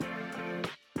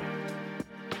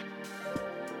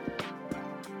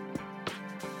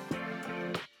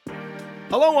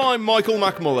Hello, I'm Michael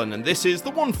McMullen, and this is the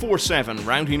 147,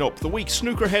 rounding up the week's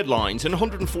snooker headlines in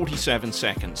 147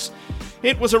 seconds.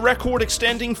 It was a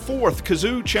record-extending fourth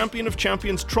Cazoo Champion of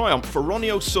Champions triumph for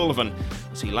Ronnie O'Sullivan,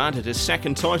 as he landed his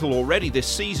second title already this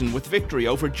season with victory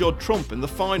over Judd Trump in the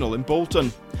final in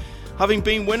Bolton. Having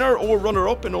been winner or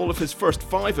runner-up in all of his first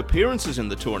 5 appearances in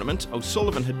the tournament,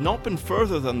 O'Sullivan had not been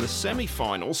further than the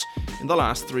semi-finals in the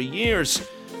last 3 years.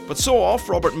 But saw off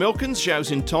Robert Milkins, Zhao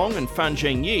Xintong and Fan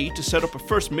Zhengyi to set up a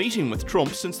first meeting with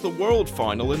Trump since the World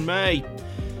Final in May.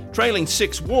 Trailing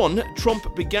 6-1,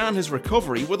 Trump began his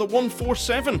recovery with a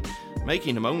 1-4-7,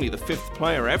 making him only the 5th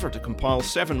player ever to compile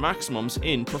 7 maximums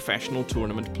in professional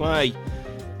tournament play.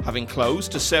 Having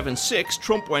closed to 7-6,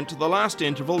 Trump went to the last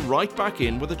interval right back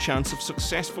in with a chance of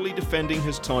successfully defending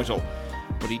his title.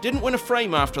 But he didn't win a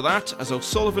frame after that, as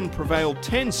O'Sullivan prevailed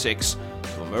 10-6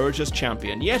 to emerge as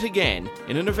champion yet again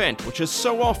in an event which has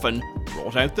so often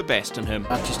brought out the best in him.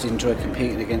 I just enjoy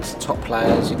competing against top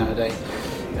players. You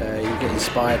get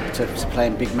inspired to play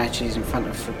in big matches in front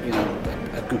of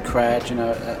a good crowd.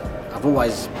 I've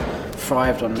always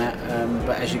thrived on that,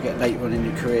 but as you get later on in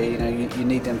your career, you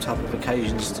need them type of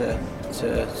occasions to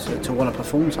want to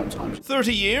perform sometimes.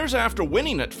 30 years after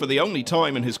winning it for the only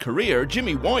time in his career,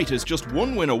 Jimmy White is just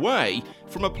 1 win away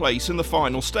from a place in the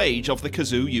final stage of the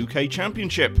Cazoo UK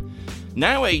Championship.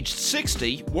 Now aged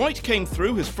 60, White came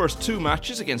through his first 2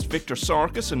 matches against Victor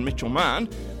Sarkis and Mitchell Mann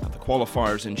at the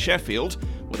qualifiers in Sheffield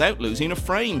without losing a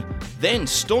frame, then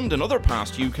stunned another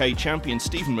past UK champion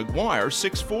Stephen Maguire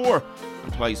 6-4,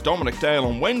 and plays Dominic Dale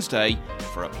on Wednesday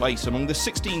for a place among the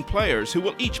 16 players who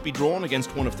will each be drawn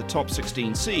against one of the top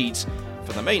 16 seeds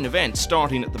for the main event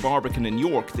starting at the Barbican in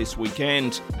York this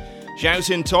weekend. Zhao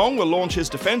Xintong will launch his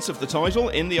defence of the title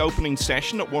in the opening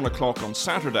session at 1 o'clock on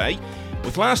Saturday,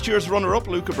 with last year's runner-up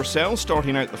Luca Brecel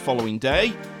starting out the following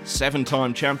day,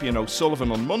 7-time champion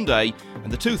O'Sullivan on Monday,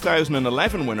 and the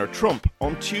 2011 winner Trump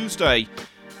on Tuesday.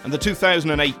 And the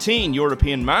 2018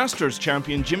 European Masters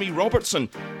champion Jimmy Robertson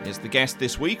is the guest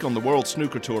this week on the World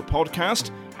Snooker Tour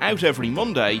podcast, out every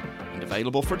Monday and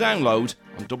available for download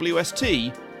on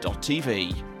WST.tv.